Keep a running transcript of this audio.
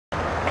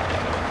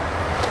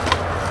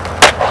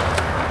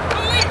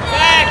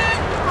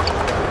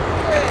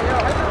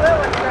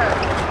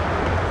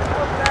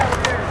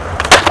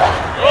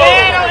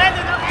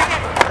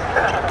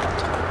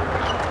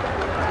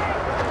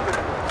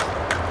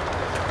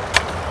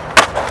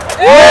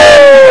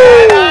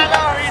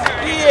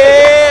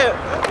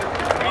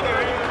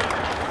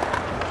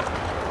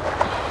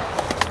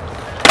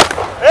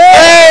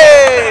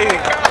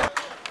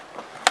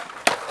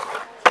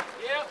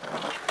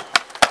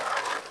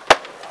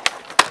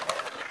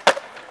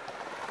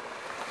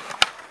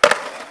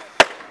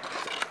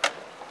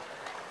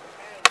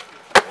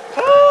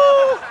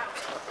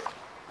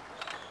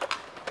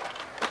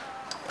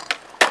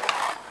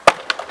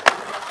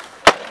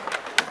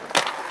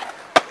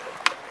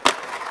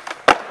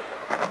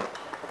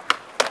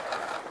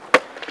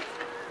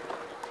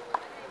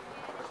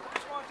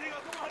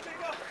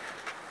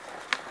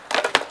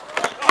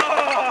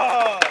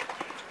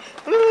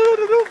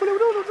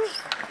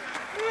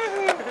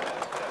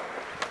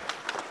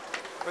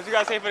What you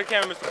gotta say for the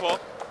camera, Mr. Paul?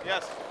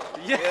 Yes.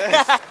 Yes.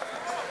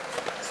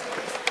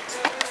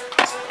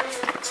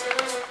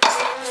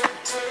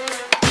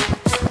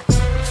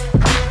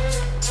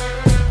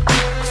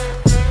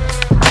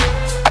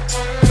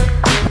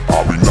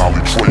 I'll be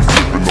nolly tray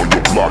flipping on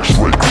your block,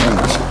 straight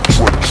cruise.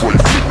 Tray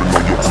flipping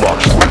on your block,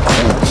 straight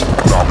cruise.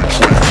 Nolly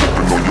tray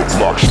flipping on your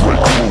block,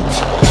 straight cruise.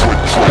 Tray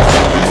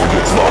flipping on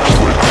your block,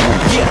 straight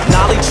cruise. Yeah,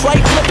 nolly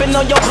tray flipping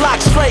on your block,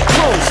 straight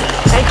cruise.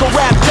 Ankle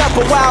wrapped up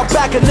a while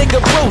back, a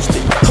nigga bruised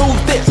it. Who's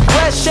this?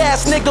 Fresh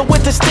ass nigga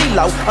with the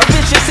stilo, a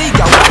vicious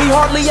ego. He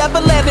hardly ever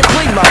landed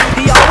primo.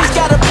 He always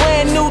got a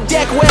brand new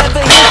deck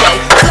wherever he go.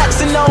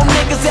 Flexing on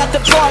niggas at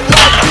the park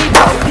like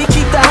Debo. He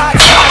keep the hot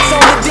shots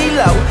on the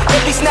D-Lo.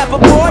 If he snap a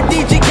board,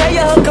 DGK,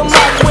 you hook him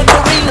up with the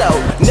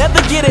reload. Never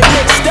get it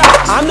mixed up.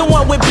 I'm the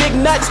one with big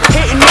nuts,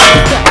 hitting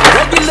everything.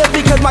 Regular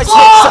because my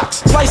shit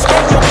sucks. Play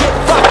skate, you'll get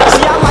fucked.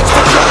 See, I like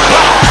to get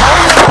rocked. I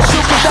only let my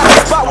shoot cause that's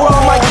the spot where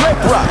all my grip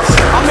rocks.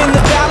 I'm in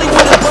the valley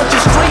with a bunch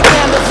of street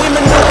vandals.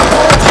 Women with the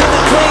boards with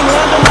a clean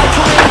handle like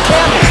Korean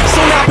Campbell.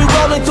 Soon I'll be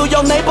rolling through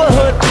your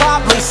neighborhood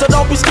probably. So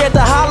don't be scared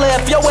to holler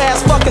if your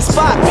ass fucking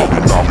spot me.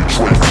 Nolly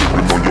tray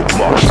flipping on your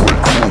block,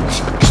 straight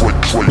cruise.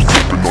 Tray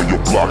flipping on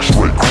your block,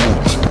 straight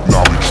cruise.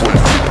 Nolly tray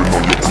flipping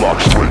on your block,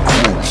 straight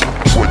cruise.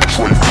 Tray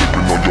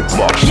flipping on your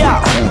block,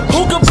 straight cruise.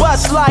 Who can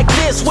bust like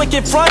this?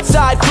 Wicked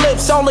frontside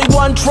flips, only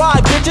one try.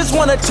 Bitches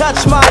wanna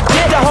touch my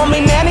dick. The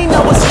homie Manny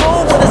know a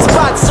school with a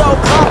spot so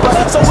proper.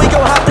 So we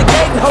gon' hop the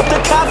gate and hope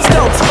the cops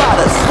don't spot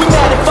us. We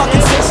mad at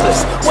fucking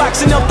senseless,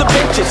 waxing up the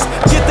benches.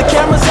 Get the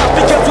cameras out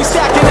because we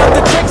stacking up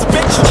the tricks,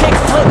 bitch. Kick,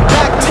 flip,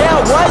 back, tail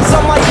was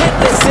on my hit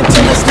list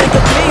until this nigga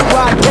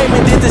P-Rod came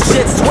and did the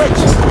shit switch.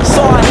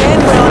 Saw a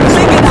handrail and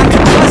figured I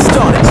could bust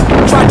on it.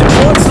 Tried to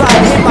board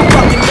slide, hit my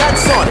fucking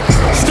nuts on it.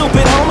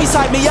 Stupid homies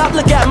hype me up,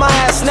 look at my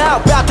ass now.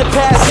 About to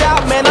pass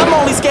out, man, I'm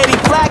only skating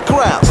flat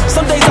ground.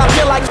 Some days I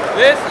feel like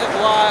This is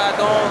why I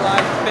don't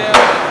like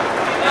filming.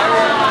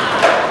 Everyone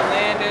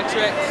land their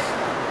tricks.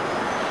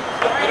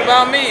 What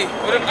about me?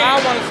 What if I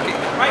want to skate?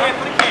 Right here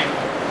for the camera.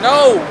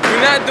 No,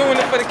 we're not doing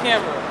it for the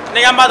camera.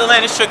 Nigga, I'm about to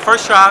land this trick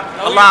first try,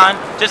 a line,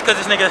 just cause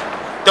this nigga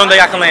don't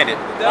think I can land it.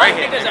 Right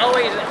here. Niggas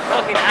always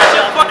fucking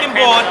Fucking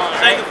board,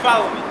 so you can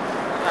follow me.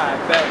 Alright,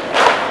 bet.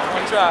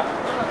 One try.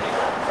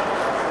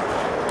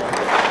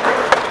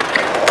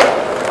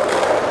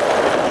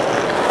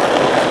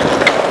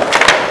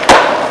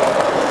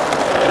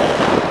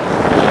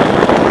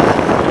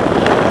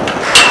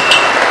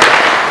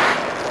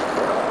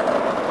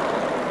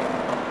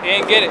 He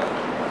ain't get it.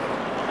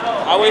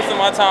 I wasted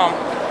my time.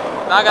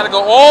 Now I gotta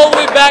go all the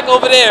way back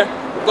over there,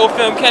 go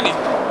film Kenny.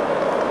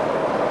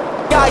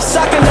 guys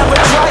suck and never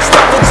try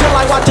stuff until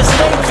I watch a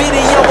state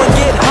video and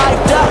get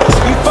hyped up.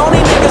 You phony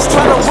niggas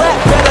tryna rap,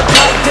 better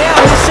pipe down.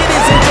 This shit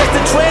isn't just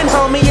a trend,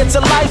 homie, it's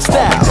a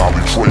lifestyle.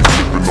 Nolly tray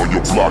flipping on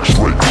your block,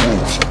 straight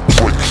cruise.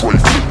 Tray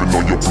flipping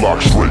on your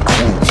block, straight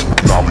cruise.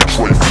 Nolly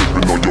tray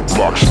flipping on your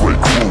block, straight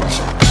cruise.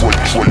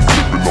 Tray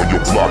flipping on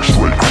your block,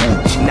 straight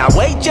cruise. Now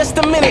wait just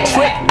a minute,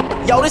 Trick.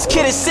 Yo, this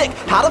kid is sick.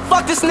 How the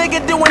fuck this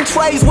nigga doing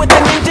trays with a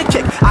ninja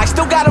kick? I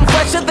still got him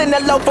fresher than a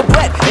loaf of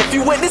bread. If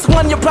you witness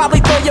one, you'll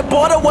probably throw your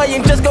board away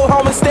and just go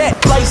home instead.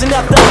 Blazing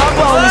up the hub,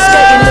 only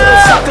skating little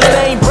suckers.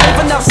 They ain't brave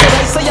enough, so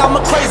they say I'm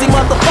a crazy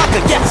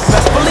motherfucker. Yes,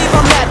 best believe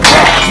I'm that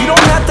dog. You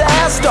don't have to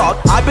ask, dog.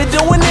 I've been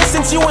doing this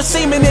since you were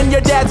semen in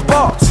your dad's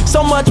balls.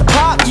 So much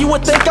pop, you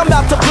would think I'm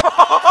about to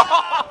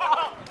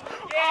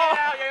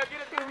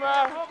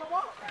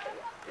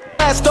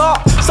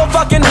so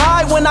fucking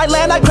high when I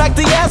land, I crack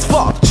the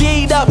asphalt.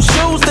 G'd up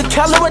shoes, the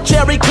color of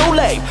cherry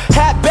Kool-Aid.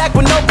 Hat back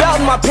with no belt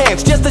in my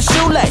pants, just a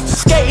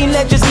shoelace. Skating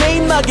legends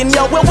mean mugging,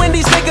 yo, well when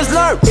these niggas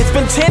learn? It's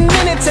been 10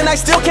 minutes and I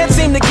still can't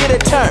seem to get a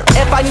turn.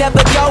 If I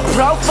never go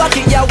pro, fuck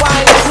it, yo, I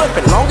ain't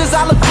tripping. Long as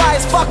I look fly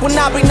as fuck when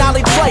I be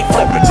nolly tray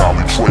flipping.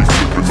 Nolly tray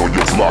flipping on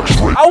your block,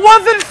 straight. I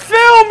wasn't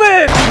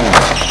filming!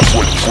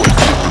 Tray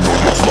flipping on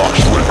your block,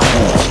 straight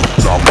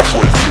cruise. Nolly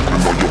tray flipping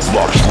on your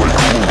block, straight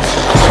cruise.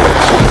 Tray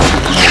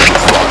flipping on your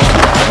block, straight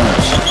cruise.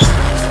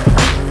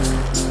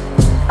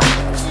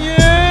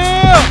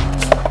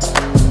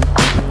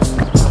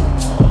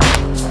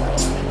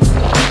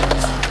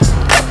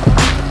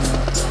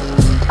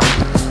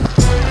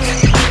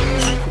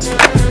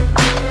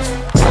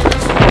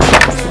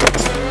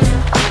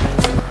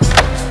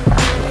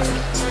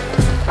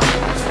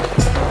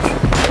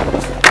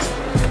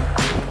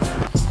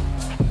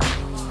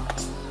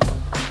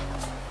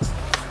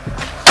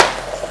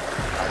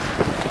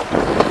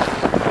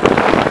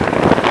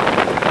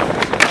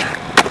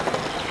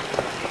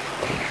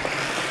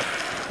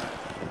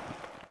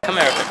 Come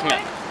here, come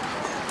here.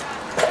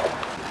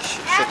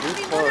 Should we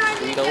pour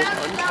Fritos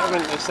on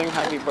Kevin and sing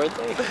happy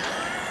birthday?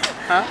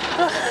 Huh?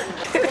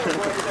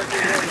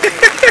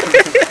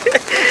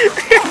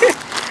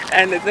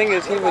 And the thing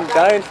is, he's been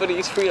dying for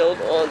these Fritos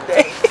all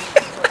day.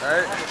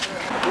 Alright.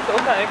 What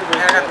kind of English? I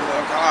got the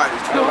little card.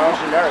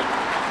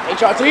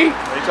 HRT?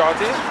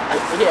 HRT?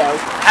 Yeah.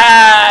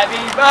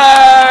 Happy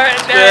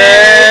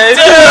birthday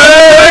to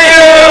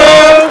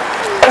you!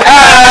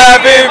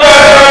 Happy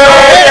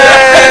birthday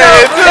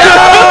to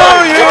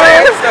you!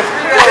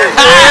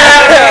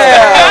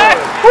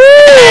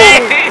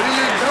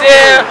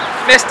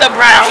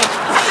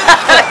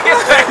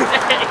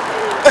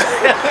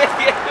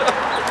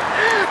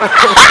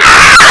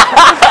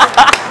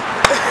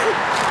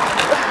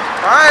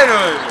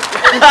 You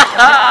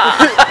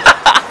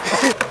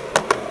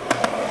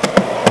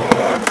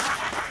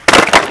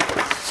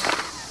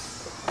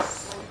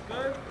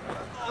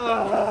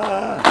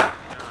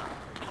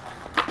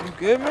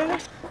good,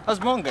 man? How's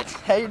mom good?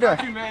 How you doing?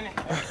 That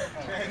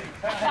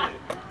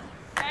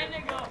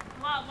nigga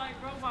flop like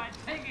robot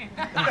chicken.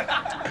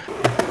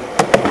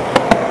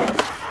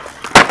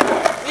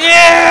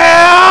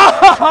 Yeah!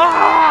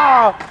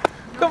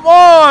 Come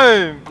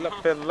on!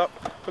 Fill up.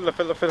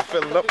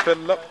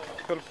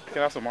 Can I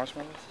have some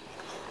marshmallows?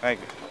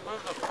 Thank you.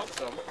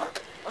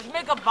 Let's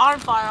make a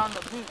bonfire on the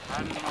beach.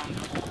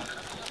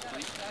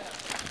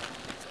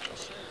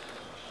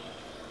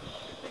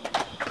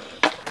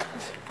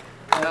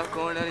 I'm not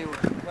going anywhere.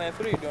 Lance,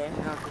 what are you doing?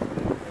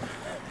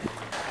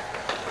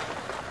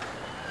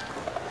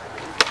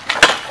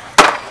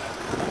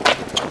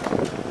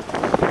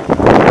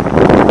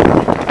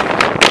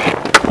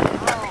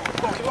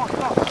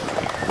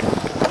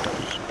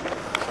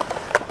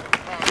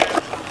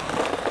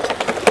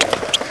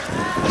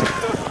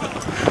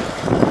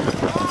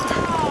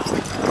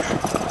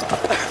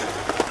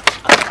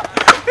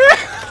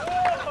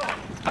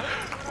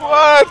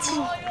 What?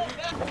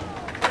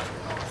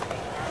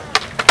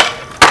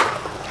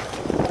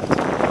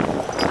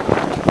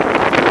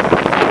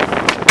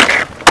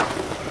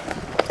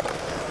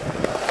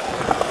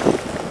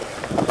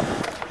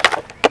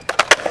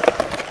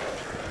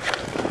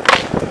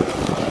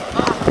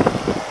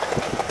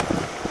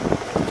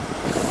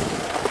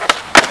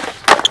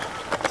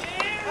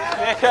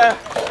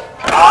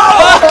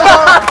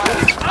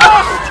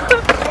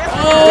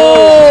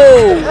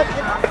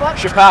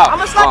 Chappelle. I'm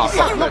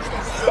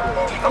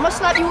gonna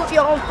slap you with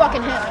your own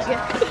fucking hand, okay?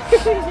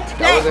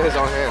 That wasn't his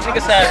own hand.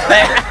 Nigga said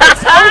back.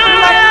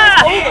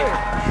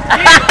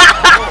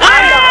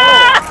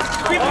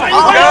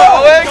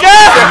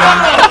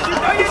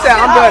 He said,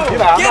 I'm done.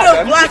 Get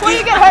him, Blackie! Before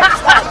you get hurt.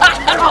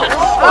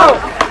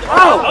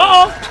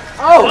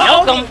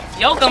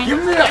 Yokum. Give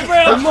me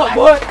him up,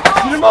 boy.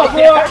 Get him up,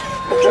 boy.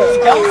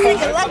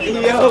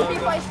 Yo,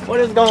 what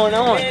is going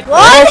on?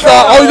 World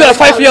Star! Oh, you gotta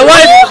fight for your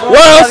life!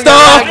 World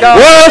Star!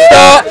 World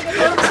Star!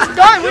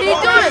 Don, what are you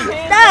doing?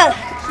 Dad!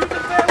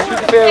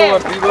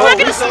 I'm not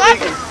gonna slap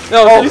you.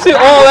 No, you see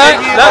all that?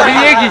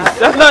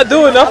 That's not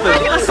doing nothing.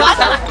 We're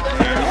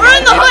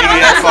in the hood, I'm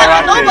not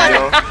slapping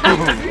nobody.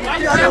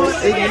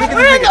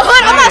 We're in the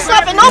hood, I'm not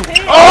slapping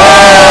nobody.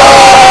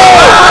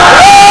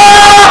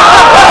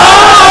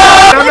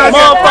 I'm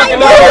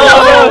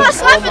not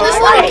slapping this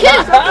little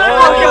kid.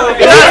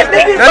 He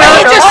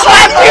just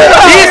slapped you!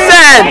 He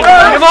said!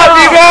 Come on,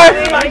 B-boy!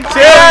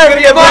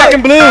 Cheers! Get black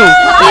and blue!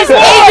 He's 8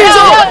 years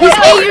old. He's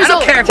 8 years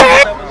old.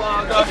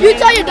 If you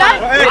tell your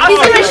dad, he's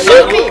gonna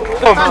shoot me.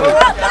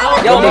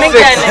 Yo, make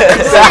that.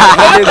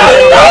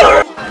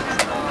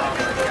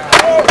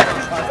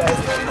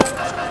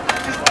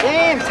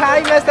 Damn, Ty,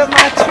 you messed up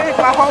my trick,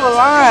 my whole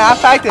line. I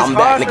practiced I'm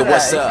hard back, for nigga,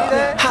 what's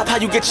that. up? How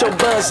you get your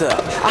buzz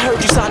up? I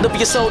heard you signed up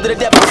your soul to the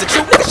devil. Is it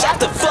true? Nigga, shut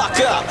the fuck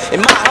up.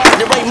 In my heart,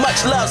 there ain't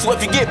much love, so if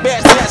you get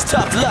bad, then that's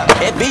tough luck.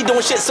 And be doing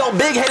shit so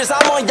big, haters,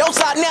 I'm on your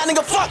side now,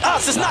 nigga, fuck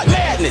us, it's not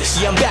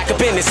madness. Yeah, I'm back up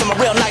in this, I'm a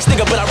real nice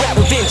nigga, but I rap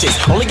with vengeance.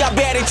 Only got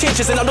bad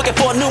intentions, and I'm looking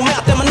for a new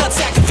mouth that my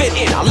nutsack can fit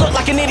in. I look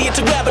like an idiot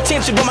to grab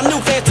attention, but my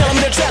new fans telling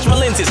me to trash my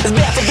lenses. It's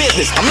bad for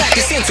business, I'm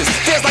lacking senses.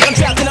 Feels like I'm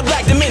trapped in a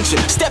black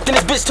dimension. Stepped in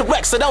this bitch to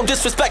wreck, so don't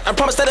disrespect. I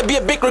promise that'll be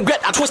a big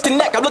regret. I twist the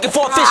neck, I'm looking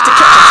for a fish to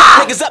catch.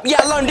 Chop niggas up,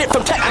 yeah, I learned it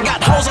from tech. I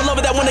got hoes all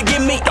over that wanna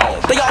give me.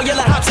 They all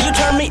yelling hot till you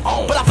turn me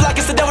on. But I feel like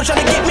it's the devil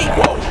trying to get me.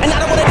 And I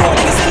don't wanna do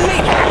niggas in me.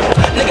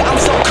 Nigga, I'm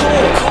so cool,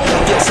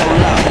 I feel so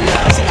low.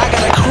 See, I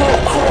got a crew,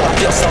 I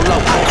feel so low.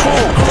 I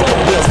cruise, the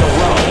wheels go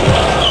wrong.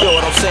 Feel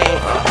what I'm saying?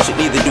 Shit,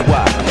 neither do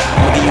I.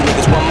 I'ma give you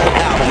niggas one more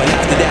album, and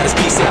after that is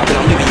peace out. And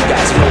I'm leaving you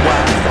guys, you know why?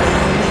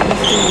 I'm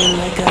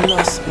feeling like I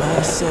lost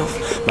myself.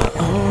 My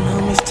own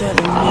homies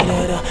telling me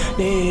that I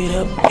need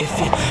help. If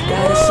you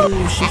got a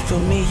solution for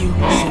me, you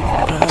should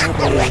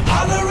probably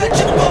holler at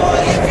your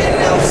boy if you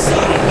know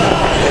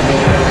somebody.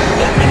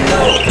 Let me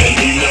know, let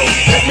me know,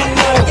 let me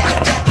know.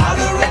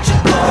 Holler at your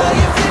boy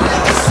if you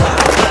know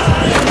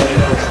somebody.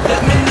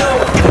 Let me know,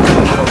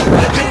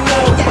 let me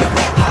know.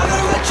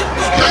 Holler at your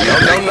boy.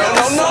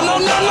 No.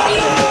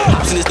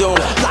 Pops in this dome,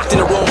 locked in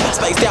a room,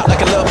 spaced out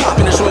like a love pop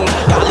in this room.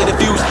 Gotta let it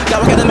fuse.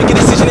 Now I gotta make a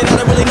decision and I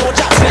don't really know what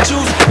jobs to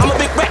choose. I'm a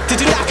big wreck, did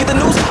you not get the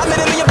news? I made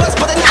a million bucks,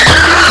 but they're not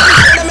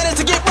in a minute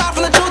to get right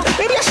from the truth.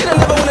 Maybe I should've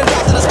never went and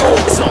dropped to the school.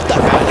 It's all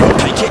stuff out here,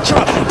 can't get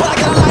drunk. But I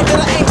got a life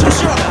that I ain't too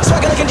sure. So I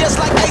got looking just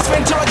like Ace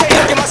Ventura. Can't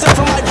look at myself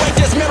from my break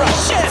this mirror.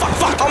 Shit,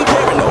 fuck, I'm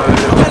paranoid.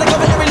 Panic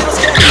over every little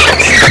scare.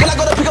 When I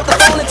go to pick up the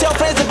phone and tell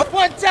friends that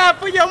One time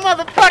for your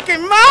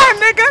motherfucking mind,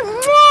 nigga.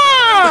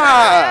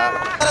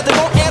 they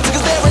won't answer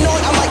cause they're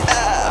annoying. I'm like,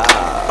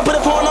 I put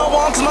a porno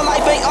on cause my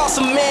life ain't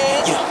awesome,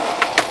 man.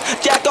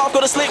 Jack off, go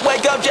to sleep,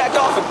 wake up, jack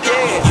off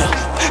again.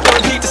 Go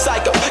repeat the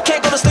cycle.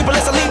 Can't go to sleep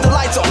unless I leave the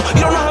lights on.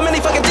 You don't know how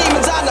many fucking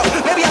demons I know.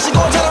 Maybe I should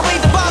go and try to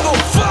read the Bible.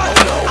 Fuck.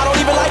 I don't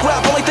even like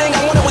rap. Only thing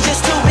I wanted was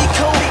just to be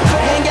cool.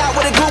 Hang out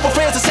with a group of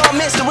friends and solve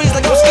mysteries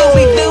like I'm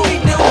Scooby-Doo.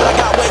 But I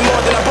got way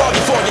more than I brought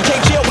you for. You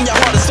can't chill when your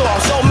heart is sore.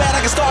 I'm so mad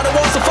I can start a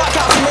war, so fuck.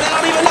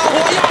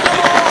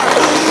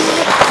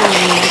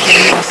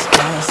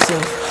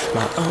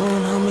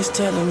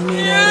 telling me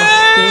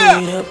that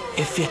I need up.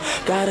 If you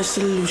got a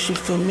solution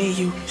for me,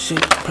 you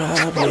should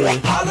probably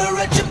holler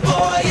at your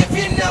boy if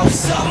you know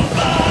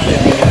somebody.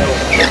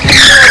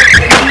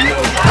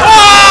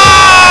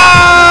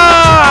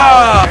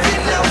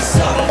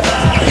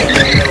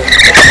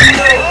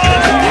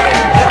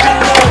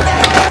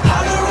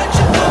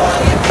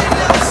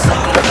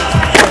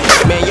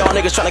 Man, y'all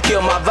niggas tryna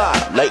kill my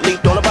vibe. Lately,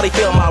 don't nobody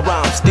feel my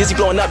rhymes. Dizzy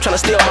blowing up, tryna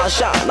steal my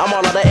shine. I'm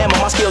all out of ammo,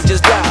 my skills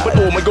just die. But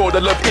oh my god, I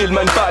love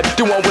Illman vibe.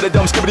 Do one with a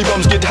dumb skibbity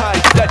bums get high.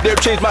 That there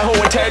changed my whole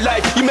entire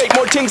life. You make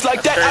more things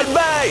like that, I'd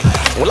buy.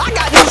 Well, I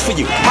got news for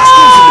you. My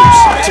screws are loose.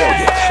 I tell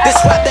you, this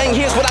rap thing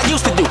here's what I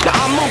used to do. Now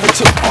I'm moving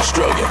to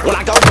Australia. When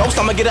I go ghost,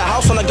 I'ma get a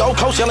house on the Gold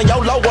Coast, yelling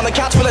YOLO on the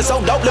couch, feeling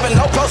so dope, living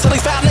no close. So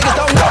these 5 niggas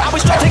don't know. I be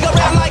strutting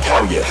around like,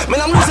 oh yeah,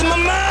 man, I'm losing my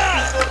mind.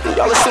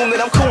 Y'all assume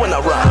that I'm cool when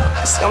I rhyme.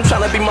 See, I'm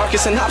trying to be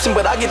Marcus and Hobson,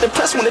 but I get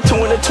depressed when the two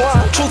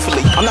intertwine.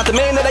 Truthfully, I'm not the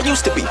man that I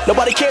used to be.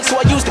 Nobody cares who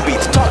I used to be.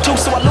 To talk to,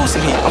 so I lose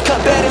him here. I'm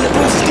cut bad and the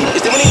bruises deep.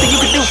 Is there anything you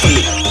can do for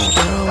me?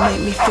 Girl,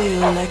 make me feel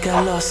like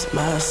I lost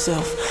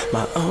myself.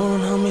 My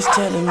own homies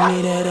telling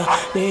me that I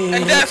need.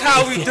 And that's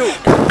how we do.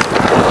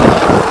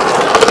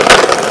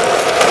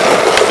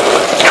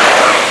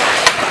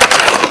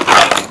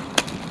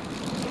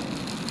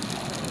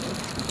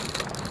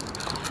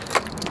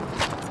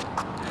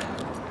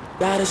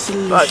 Got a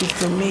solution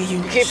for me,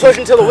 you keep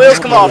pushing till the wheels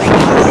come off.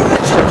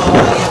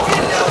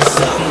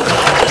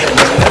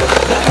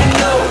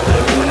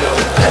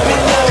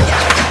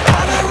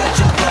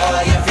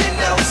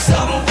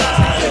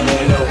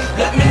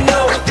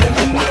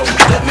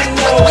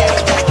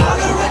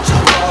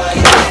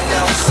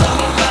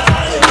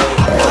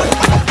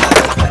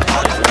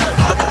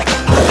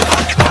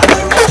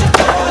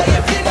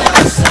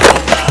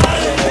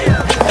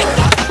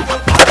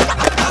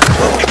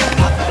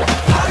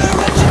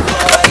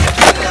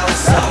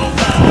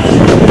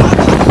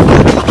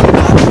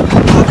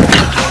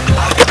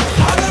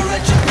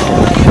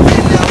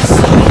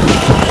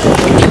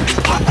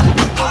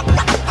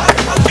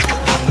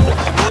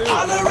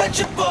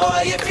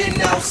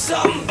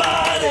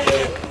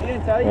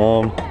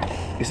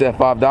 You said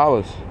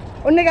 $5.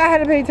 Oh, nigga, I had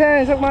to pay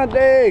 10. Suck my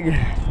dick.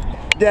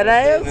 Dead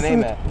ass? The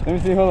name at? Let me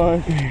see. Hold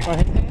on.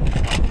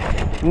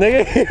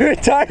 Nigga, you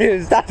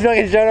retarded. Stop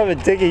fucking showing up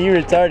a ticket. You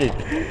retarded.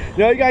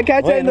 No, you gotta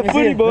catch that in the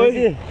footy, boy.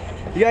 You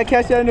gotta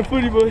catch that in the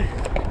footy, boy.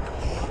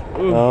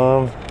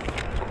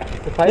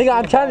 Nigga,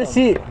 I'm trying to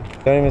see it.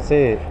 Don't even see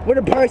it. Where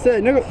the price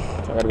at, nigga?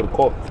 I gotta go to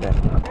court.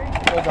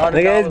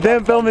 Nigga, it's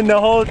been filming the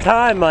whole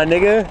time, my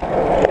nigga.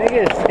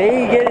 Nigga,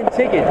 stay getting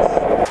tickets.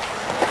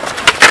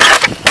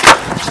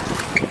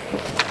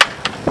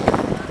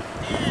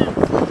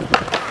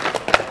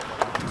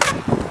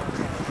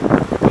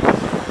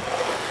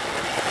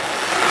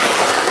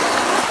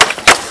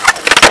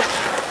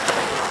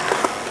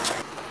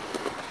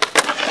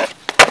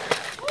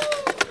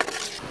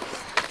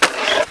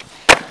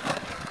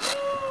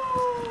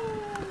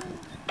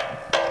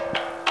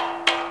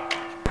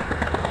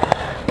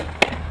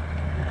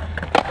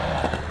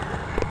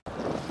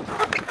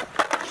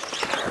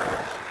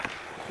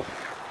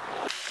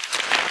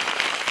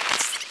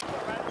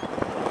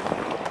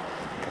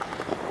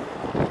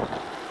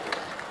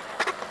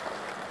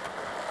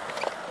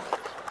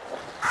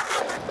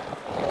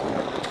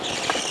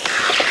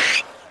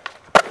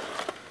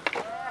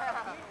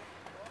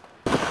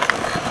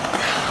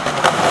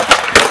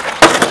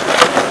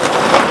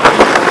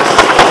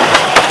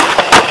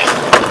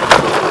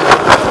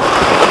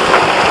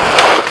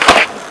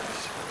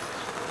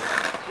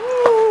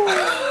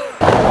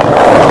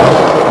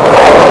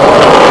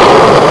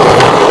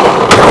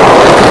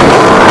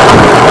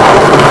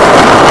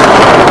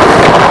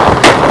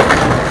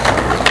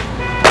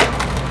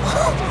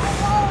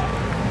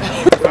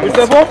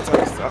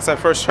 I said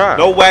first try.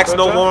 No wax,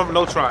 no warm up,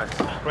 no tries.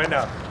 Right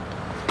now.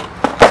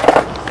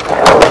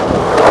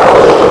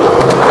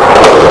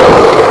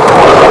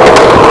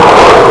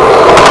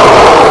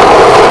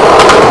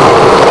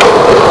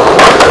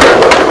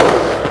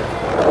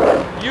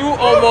 You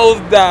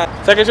almost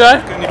died. Second try?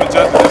 Couldn't even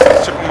judge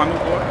this. Chip on my new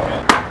board.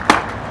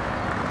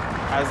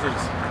 How's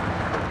this?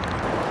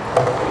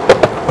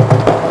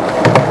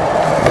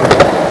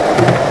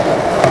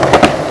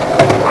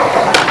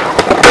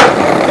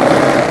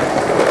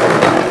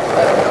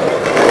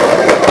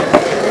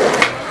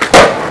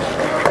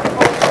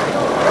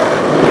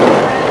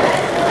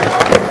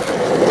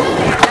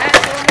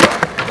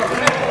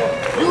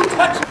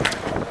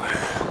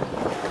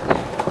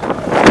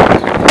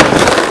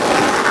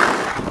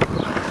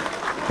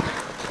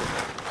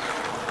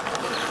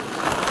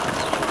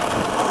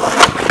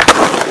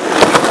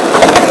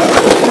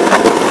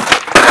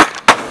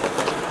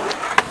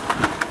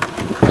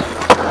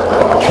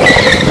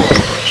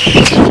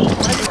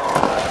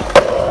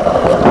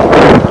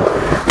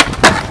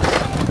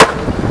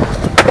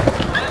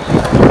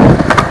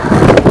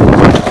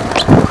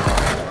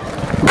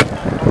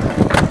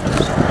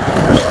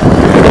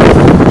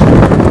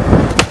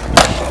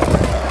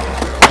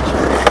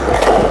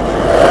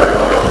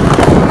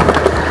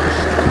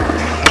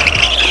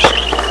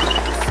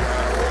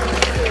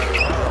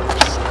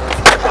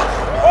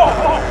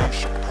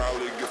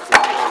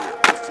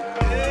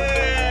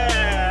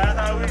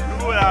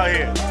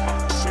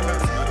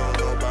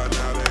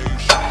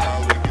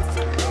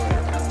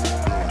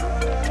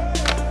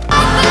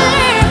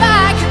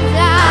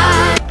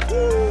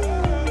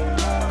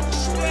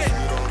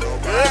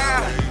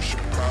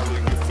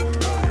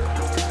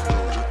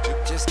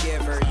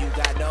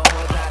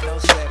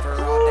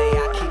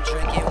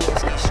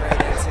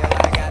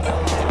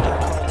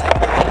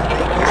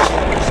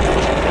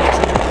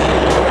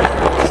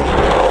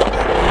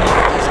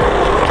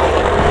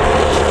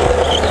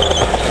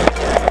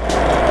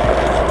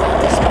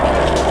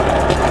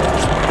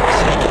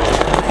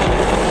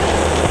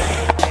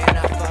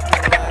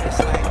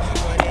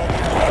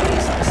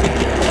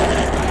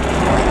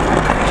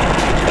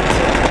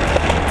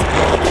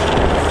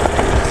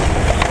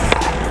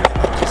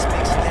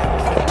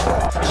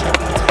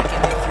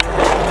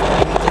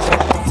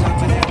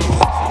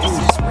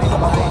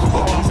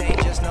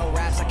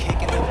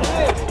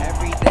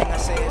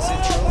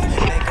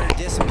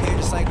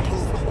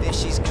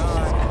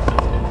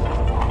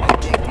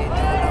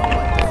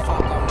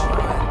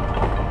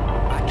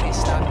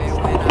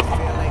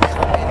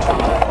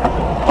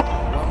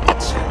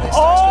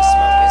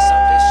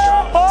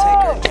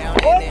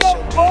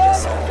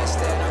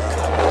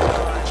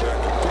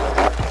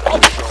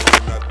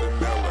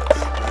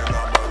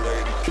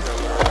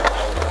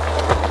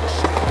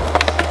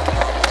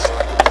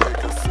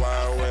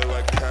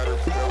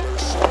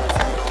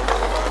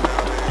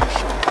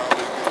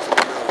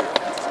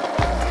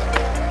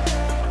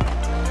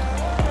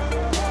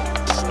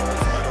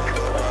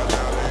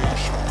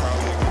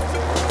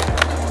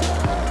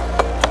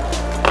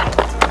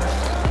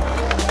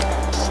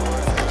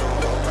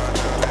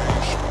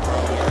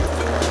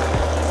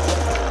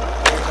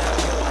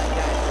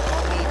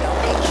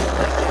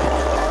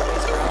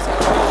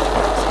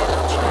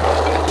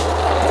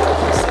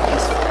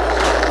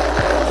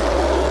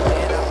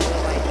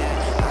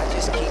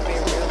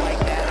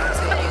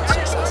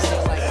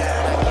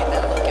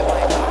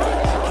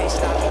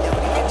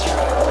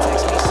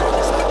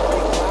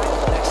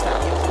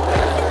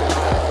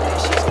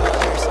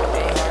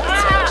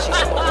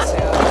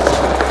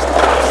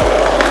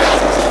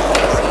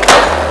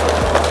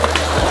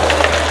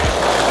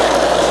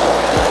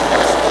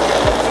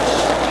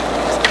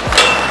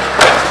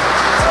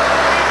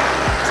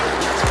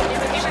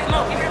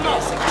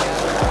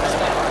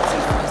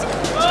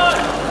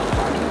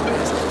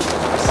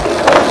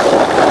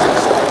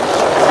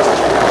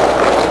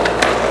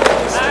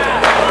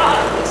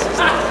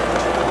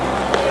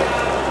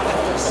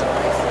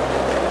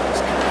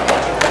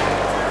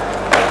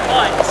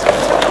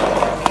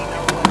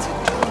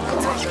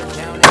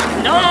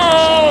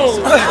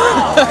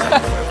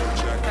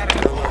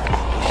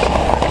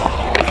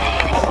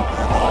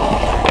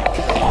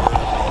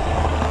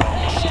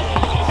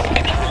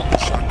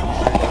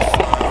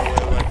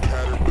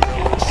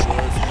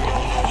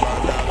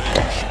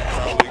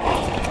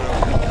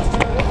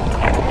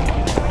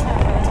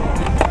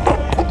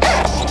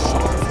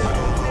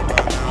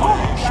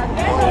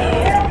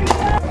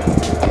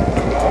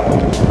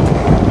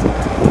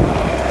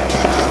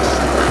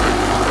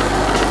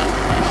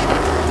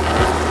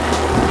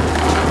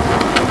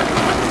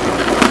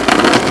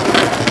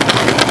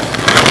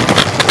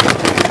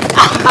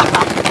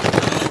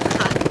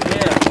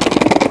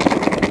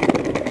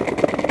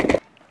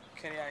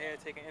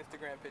 Taking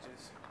Instagram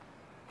pictures.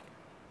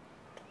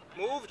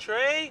 Move,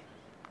 Trey.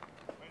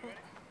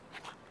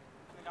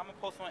 I'm gonna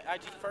post on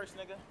IG first,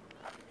 nigga.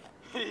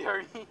 You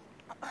heard me?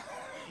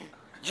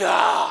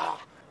 Yeah.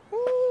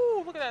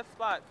 Woo! Look at that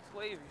spot. It's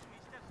wavy.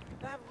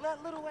 That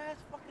little ass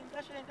fucking.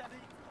 That shit ain't that big.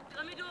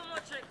 Let me do one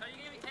more trick.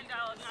 You give me $10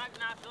 and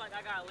I feel like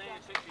I gotta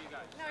land a trick for you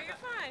guys. No, you're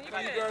fine. You're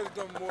You good. guys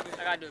done more than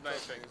I gotta do a better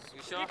trick.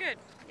 You sure? You're good.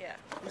 Yeah.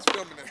 He's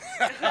filming it.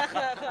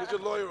 He's your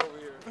lawyer over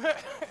here.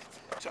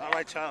 I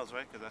like Childs,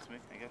 right? Because that's me,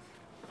 I guess.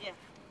 Yeah.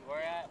 We're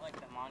at like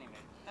the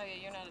monument. Oh yeah,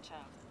 you're not a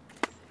child.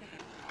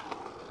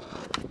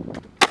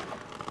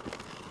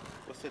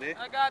 What's today?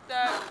 I got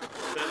that.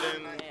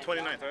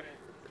 29th, right?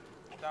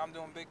 I'm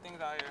doing big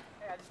things out here.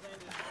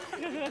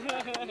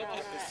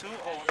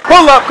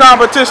 Pull-up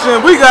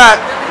competition. We got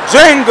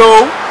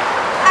Django.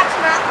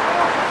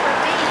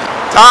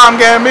 Tom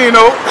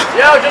Gambino.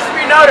 Yo, just to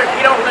be noted,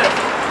 he don't live.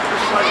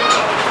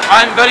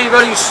 I'm very,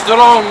 very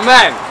strong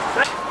man.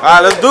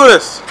 Alright, let's do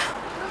this.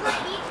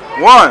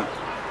 1,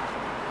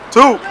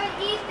 2,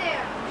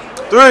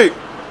 3,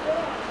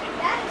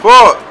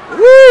 4,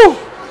 woo,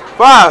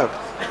 5, 6.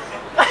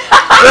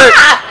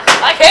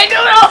 I can't do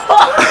it all.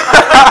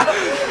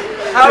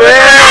 How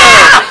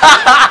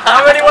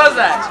many was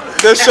that?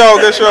 Good show,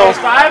 good show.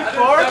 5,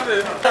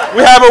 4.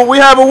 We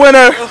have a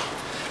winner.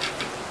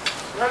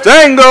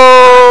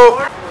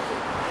 Django.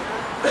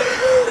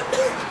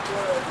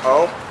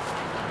 Oh.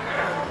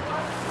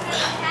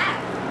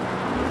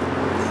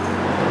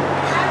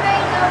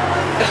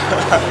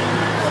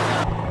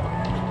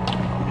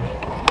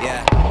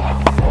 Yeah.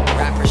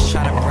 Rappers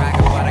try to brag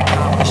about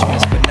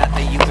accomplishments, but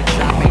nothing you could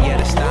drop it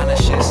yet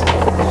astonishes.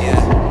 Yeah.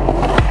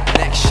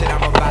 Next shit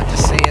I'm about to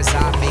say is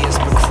obvious,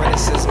 but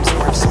criticism's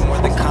worth some more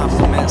than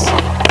compliments.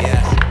 Yeah.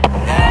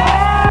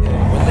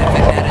 We're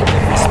living at a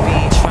different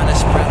speed, trying to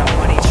spread a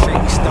money tree.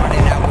 We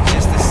started out with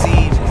just a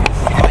seed.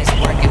 Life's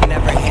work and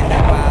never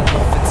hindered by a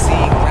little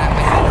fatigue.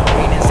 Rapping in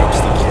arenas, I'm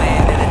still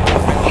playing in a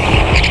different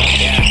league.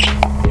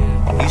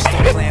 Yeah. You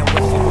still playing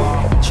with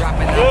football,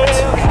 dropping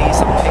opportunities,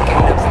 I'm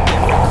picking up a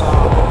different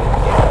call.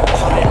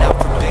 Holding out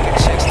for bigger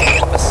checks to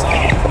live us all.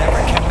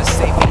 Never kept a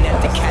safety net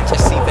to catch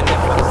us even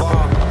if we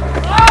fall.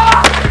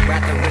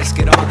 Rather risk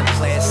it all than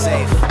play it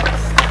safe.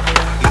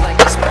 You like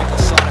to sprinkle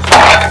salt and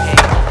pepper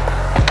hate.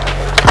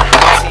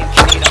 Your team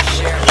can eat our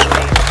share of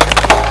plate.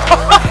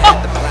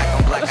 The black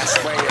on black, I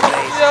swear you're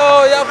late. Yo,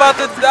 y'all about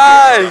to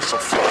die.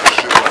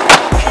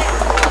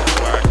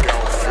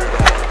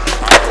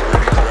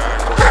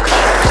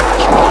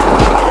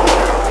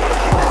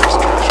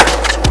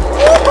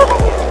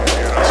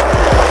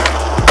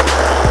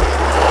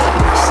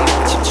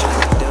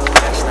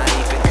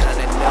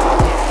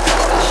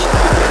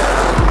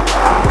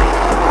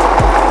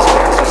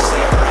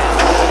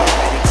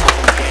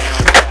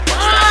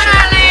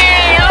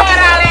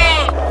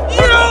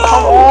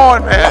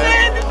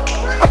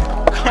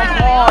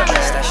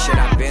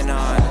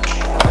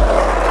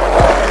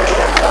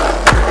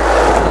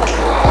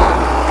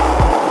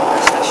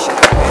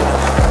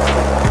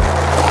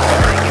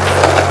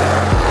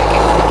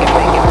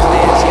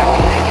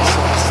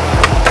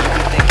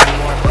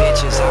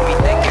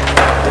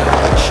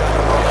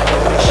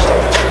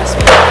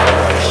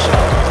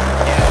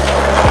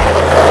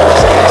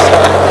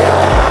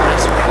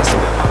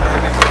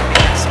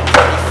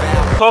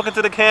 Talking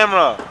to the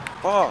camera.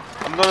 Oh,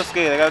 I'm gonna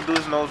skate. I gotta do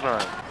this nose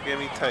grind. Get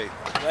me tight.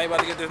 Now you about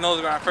to get this nose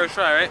grind first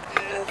try, right?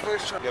 Yeah,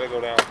 first try. Gotta go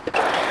down.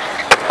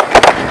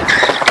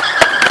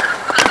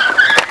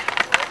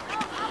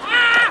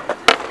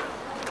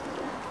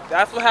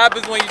 That's what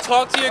happens when you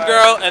talk to your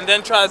girl and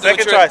then try to do a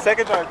trick.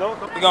 Second try. Don't.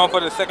 We're going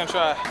for the second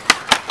try.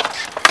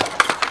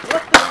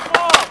 What the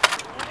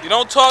fuck? You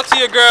don't talk to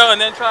your girl and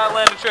then try to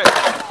land a trick.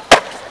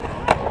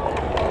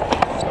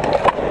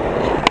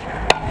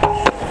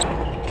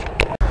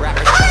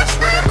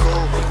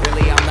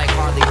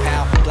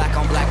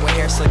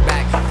 Slick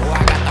back, boy,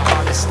 I got the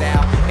hardest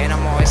style, and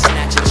I'm always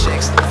snatching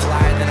chicks,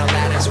 flyer than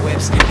Aladdin's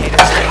whips. Haters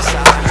face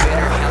out, I'm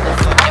bitter, hella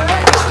fucking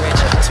daddy's rich.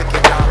 Took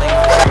your darling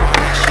off the ground,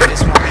 that shit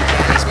is why we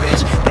daddy's bitch.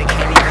 They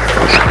can't even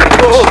fucking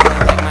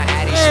like my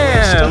addy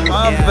switch. Damn,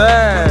 my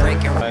bad.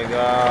 Oh my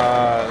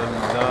god, I'm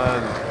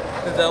done.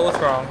 Is that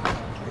what's wrong?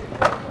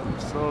 I'm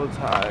so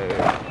tired.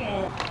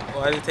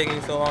 Why is it taking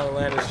you so long to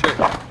land this trick?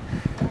 I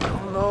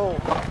don't know.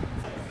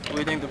 What do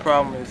you think the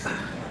problem is?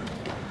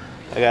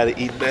 I gotta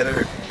eat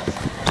better.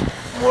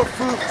 More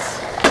fruits.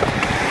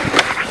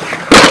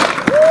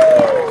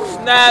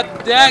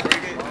 Snap deck.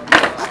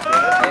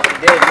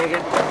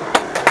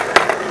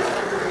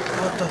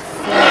 What the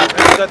fuck?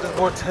 I got this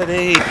board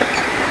today.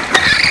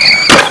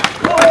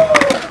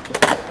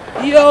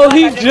 Yo,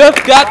 he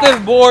just got this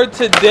board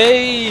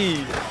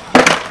today.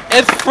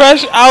 It's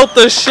fresh out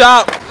the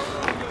shop.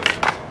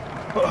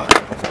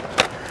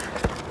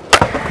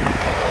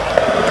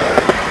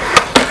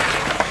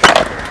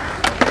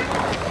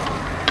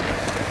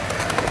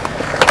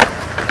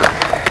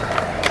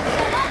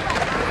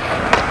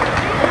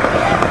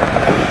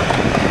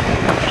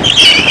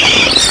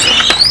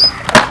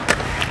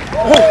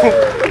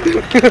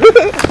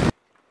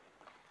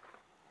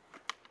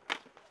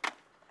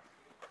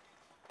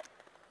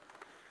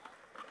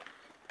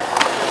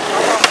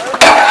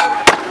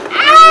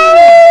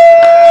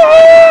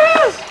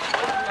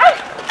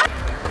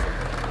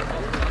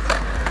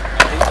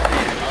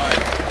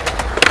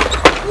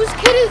 Whose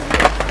kid is it?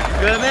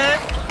 Good, man?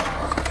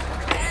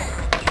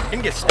 You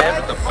can get stabbed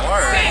at the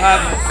bar.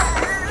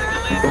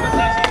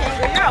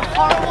 You're a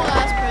horrible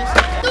ass person.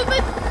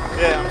 Stupid.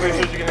 Yeah, I'm pretty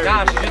sure you can hear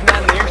Nah, she's just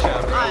not in the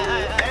earshot, bro.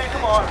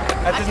 Come on.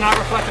 That does not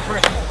reflect a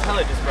person's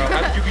intelligence, bro.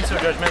 How could you be so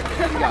judgmental?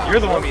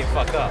 You're the one being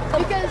fucked up.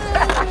 Because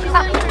she's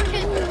letting her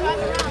kid drive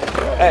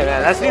around. Hey,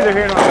 man, that's neither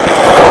here nor there.